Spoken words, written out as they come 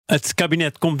Het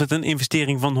kabinet komt met een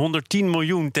investering van 110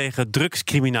 miljoen tegen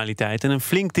drugscriminaliteit. En een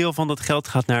flink deel van dat geld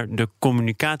gaat naar de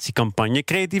communicatiecampagne.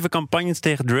 Creatieve campagnes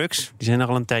tegen drugs, die zijn er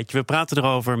al een tijdje. We praten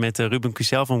erover met Ruben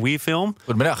Cusel van WeFilm.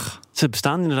 Goedemiddag. Ze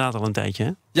bestaan inderdaad al een tijdje,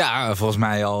 hè? Ja, volgens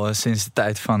mij al sinds de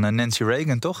tijd van Nancy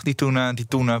Reagan, toch? Die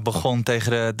toen begon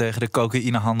tegen de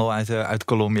cocaïnehandel uit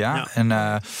Colombia.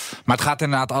 Ja. Maar het gaat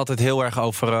inderdaad altijd heel erg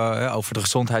over de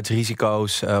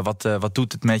gezondheidsrisico's. Wat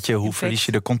doet het met je? Hoe verlies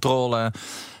je de controle?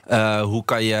 Hoe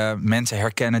kan je mensen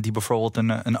herkennen die bijvoorbeeld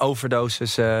een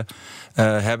overdosis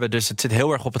hebben? Dus het zit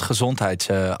heel erg op het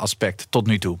gezondheidsaspect tot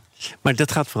nu toe. Maar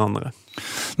dat gaat veranderen.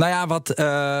 Nou ja, wat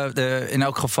in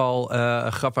elk geval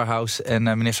Grapperhaus en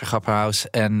minister Grapperhaus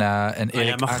en Erik...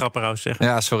 Jij mag Grapperhaus zeggen.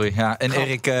 Ja, sorry. Ja. En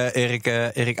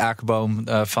Erik Akerboom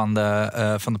van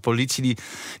de politie,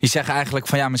 die zeggen eigenlijk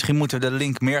van ja, misschien moeten we de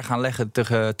link meer gaan leggen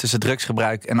tussen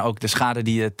drugsgebruik en ook de schade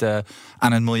die het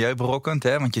aan het milieu berokkent.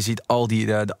 Hè? Want je ziet al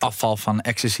de afval van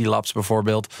ecstasy labs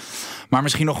bijvoorbeeld. Maar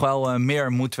misschien nog wel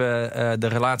meer moeten we de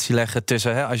relatie leggen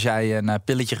tussen als jij een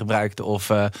pilletje gebruikt of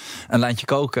een lijntje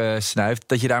koken snuift,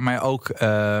 dat je daarmee ook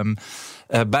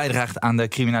bijdraagt aan de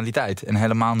criminaliteit. En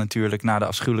helemaal natuurlijk naar de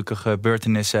afschuwelijke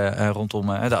gebeurtenissen rondom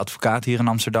de advocaat hier in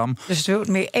Amsterdam. Dus het wordt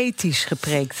meer ethisch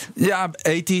gepreekt? Ja,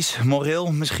 ethisch,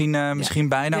 moreel misschien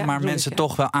bijna. Ja, maar mensen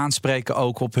toch wel aanspreken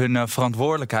ook op hun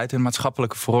verantwoordelijkheid, hun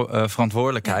maatschappelijke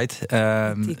verantwoordelijkheid.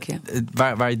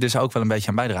 Waar je dus ook wel een beetje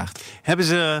aan bijdraagt. Hebben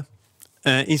ze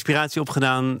inspiratie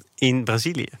opgedaan in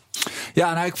Brazilië?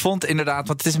 Ja, nou, ik vond inderdaad,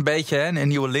 want het is een beetje een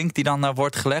nieuwe link die dan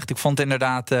wordt gelegd. Ik vond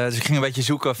inderdaad, dus ik ging een beetje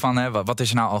zoeken van wat is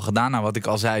er nou al gedaan? Nou, wat ik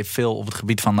al zei, veel op het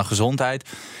gebied van de gezondheid.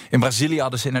 In Brazilië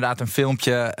hadden ze inderdaad een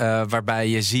filmpje waarbij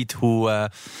je ziet hoe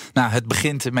het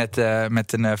begint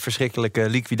met een verschrikkelijke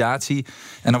liquidatie.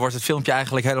 En dan wordt het filmpje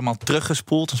eigenlijk helemaal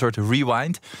teruggespoeld, een soort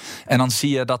rewind. En dan zie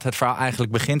je dat het verhaal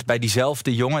eigenlijk begint bij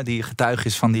diezelfde jongen die getuige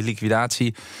is van die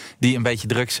liquidatie, die een beetje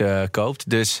drugs koopt.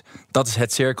 Dus dat is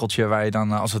het cirkeltje waar je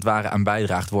dan als het ware aan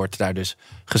bijdraagt, wordt daar dus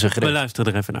gesuggereerd. We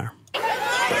luisteren er even naar.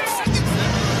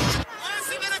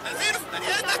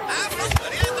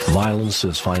 Violence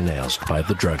is financed by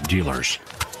the drug dealers.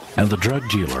 And the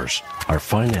drug dealers are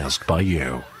financed by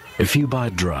you. If you buy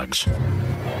drugs,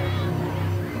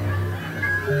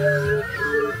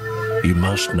 you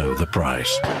must know the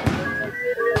price.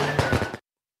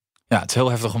 Ja, het is heel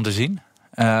heftig om te zien.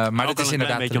 Maar het is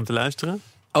inderdaad een beetje om te luisteren.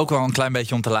 Ook wel een klein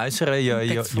beetje om te luisteren.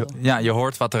 Je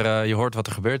hoort wat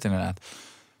er gebeurt inderdaad.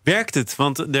 Werkt het?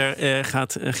 Want er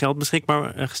gaat geld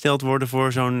beschikbaar gesteld worden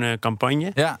voor zo'n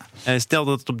campagne. Ja. Stel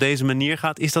dat het op deze manier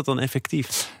gaat, is dat dan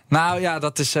effectief? Nou ja,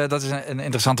 dat is een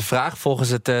interessante vraag. Volgens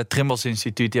het Trimbos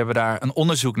Instituut, die hebben daar een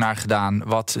onderzoek naar gedaan.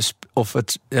 Of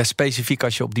het specifiek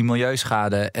als je op die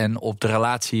milieuschade en op de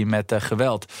relatie met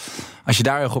geweld, als je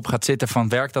daar erg op gaat zitten van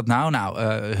werkt dat nou?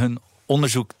 Hun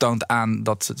onderzoek toont aan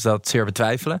dat ze dat zeer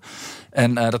betwijfelen.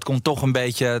 En dat komt toch een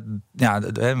beetje,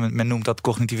 men noemt dat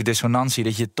cognitieve dissonantie,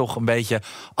 dat je toch een beetje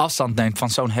afstand neemt van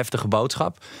zo'n heftige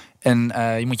boodschap. En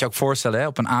je moet je ook voorstellen,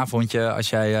 op een avondje, als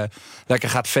jij lekker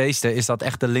gaat feesten, is dat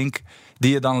echt de link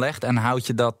die je dan legt en houd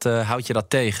je dat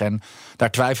tegen. En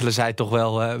daar twijfelen zij toch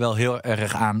wel heel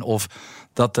erg aan of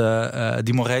dat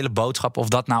die morele boodschap, of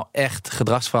dat nou echt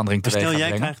gedragsverandering teweeg gaat brengen.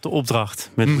 Stel, jij krijgt de opdracht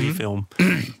met WeFilm.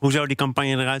 Hoe zou die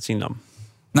campagne eruit zien dan?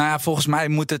 Nou ja, volgens mij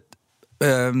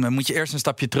moet je eerst een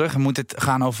stapje terug en moet het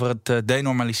gaan over het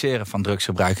denormaliseren van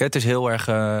drugsgebruik. Het is heel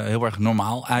erg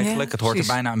normaal eigenlijk. Ja, het hoort er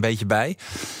bijna een beetje bij.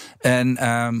 En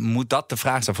moet dat de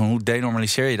vraag zijn van hoe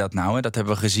denormaliseer je dat nou? Hè? Dat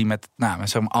hebben we gezien met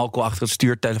alcohol achter het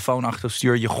stuur, telefoon achter het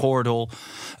stuur, je gordel.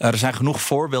 Er zijn genoeg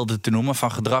voorbeelden te noemen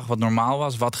van gedrag wat normaal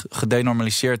was, wat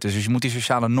gedenormaliseerd is. Dus je moet die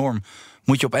sociale norm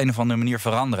op een of andere manier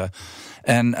veranderen.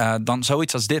 En dan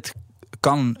zoiets als dit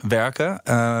kan werken.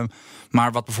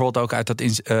 Maar wat bijvoorbeeld ook uit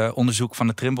dat onderzoek van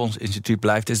het Trimbos Instituut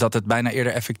blijft, is dat het bijna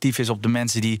eerder effectief is op de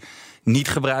mensen die niet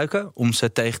gebruiken, om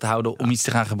ze tegen te houden om iets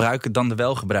te gaan gebruiken, dan de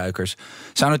welgebruikers.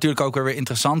 Zou natuurlijk ook weer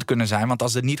interessant kunnen zijn, want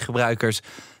als de niet-gebruikers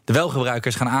de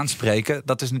welgebruikers gaan aanspreken,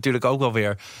 dat is natuurlijk ook wel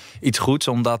weer iets goeds,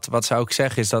 omdat, wat zou ik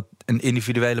zeggen, is dat een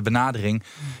individuele benadering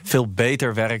veel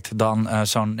beter werkt dan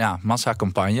zo'n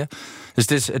massacampagne.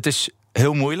 Dus het is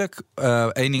heel moeilijk.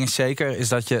 Eén ding is zeker, is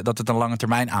dat het een lange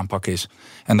termijn aanpak is.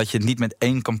 En dat je het niet met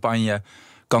één campagne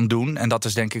kan doen. En dat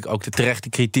is denk ik ook de terechte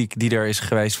kritiek die er is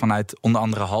geweest vanuit onder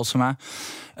andere Halsema.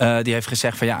 Die heeft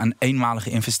gezegd van een eenmalige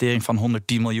investering van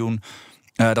 110 miljoen...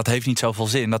 dat heeft niet zoveel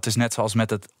zin. Dat is net zoals met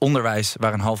het onderwijs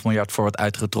waar een 500 miljoen voor wordt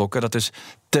uitgetrokken. Dat is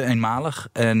te eenmalig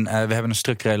en we hebben een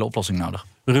structurele oplossing nodig.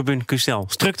 Ruben Cusel,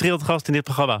 structureel te gast in dit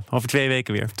programma. Over 2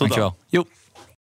 weken weer. Tot Dankjewel. dan. Joep.